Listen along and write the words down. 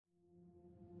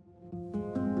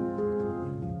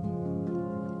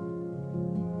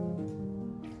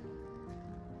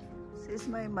is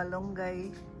my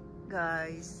malunggay,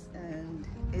 guys, and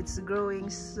it's growing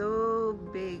so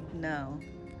big now.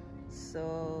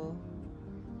 So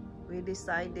we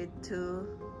decided to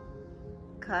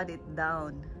cut it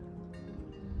down.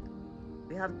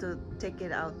 We have to take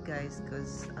it out, guys,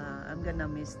 because I'm gonna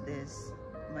miss this,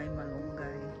 my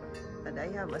malunggay. But I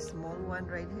have a small one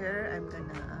right here. I'm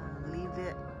gonna leave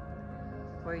it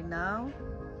for now.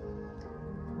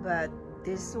 But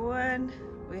this one,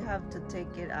 we have to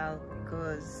take it out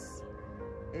because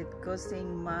it's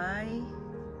causing my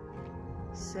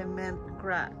cement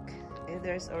crack.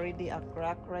 There's already a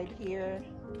crack right here,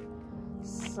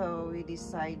 so we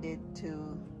decided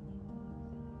to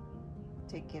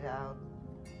take it out.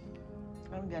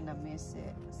 I'm gonna miss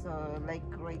it. So like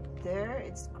right there,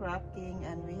 it's cracking,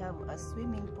 and we have a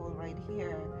swimming pool right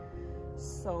here.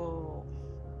 So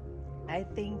I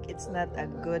think it's not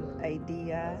a good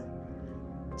idea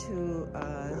to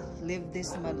leave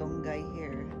this malunggay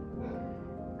here,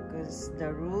 because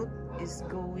the root is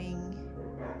going,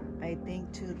 I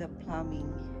think, to the plumbing.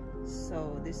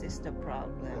 So this is the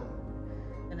problem.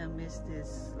 I'm gonna miss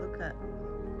this. Look at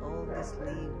all these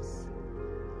leaves.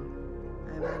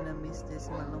 I'm gonna miss this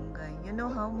malunggay. You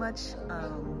know how much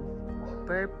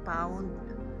per pound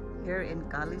here in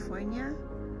California,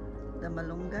 the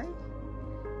malunggay?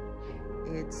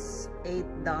 It's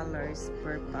 $8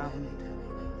 per pound.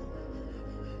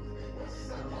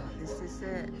 So this is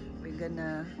it. We're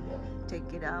gonna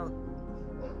take it out.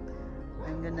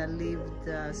 I'm gonna leave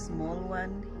the small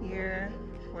one here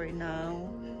for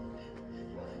now.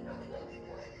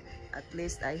 At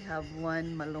least I have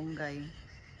one malunggay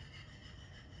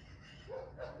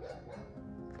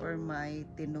for my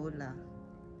tinola.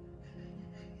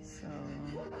 So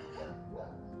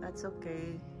that's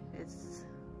okay. It's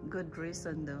good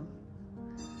reason though,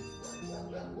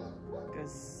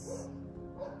 because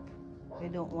we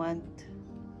don't want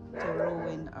to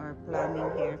ruin our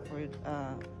plumbing here for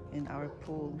in our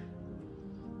pool.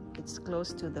 It's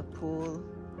close to the pool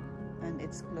and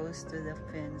it's close to the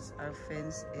fence. Our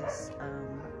fence is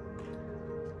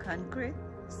concrete,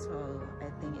 so I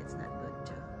think it's not good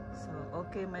too. So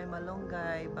okay, my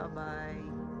malunggay, bye bye.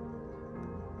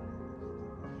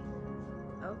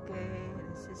 Okay,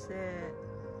 this is it.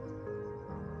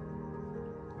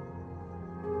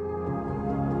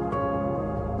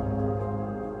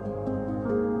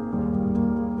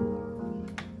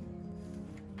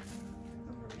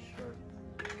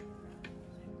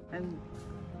 And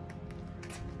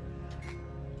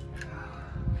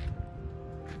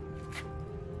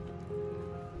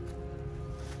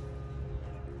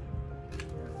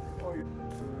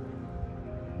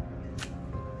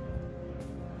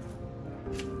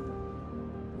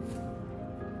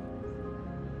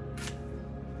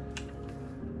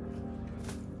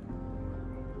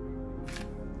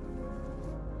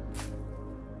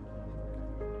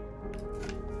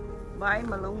bye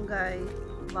malunggay.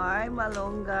 Bye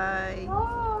malunggay.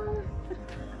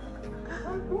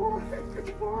 I'm born.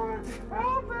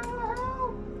 Help,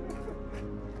 help.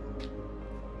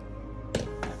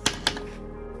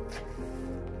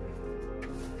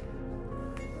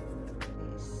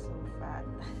 He's so fat.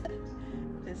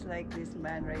 Just like this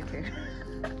man right here.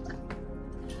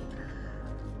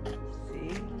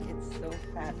 See, it's so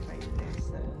fat right there.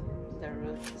 So the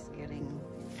root is getting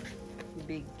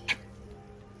big.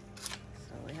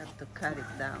 So we have to cut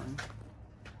it down.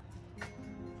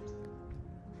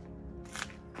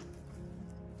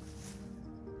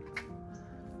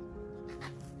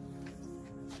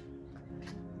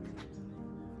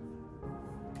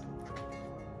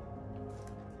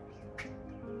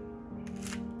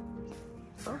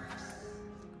 Oops.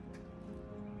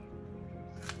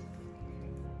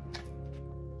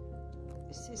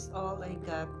 This is all I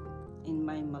got in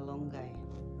my malunggay.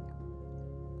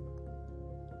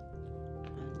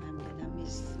 And I'm gonna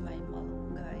miss my malunggay.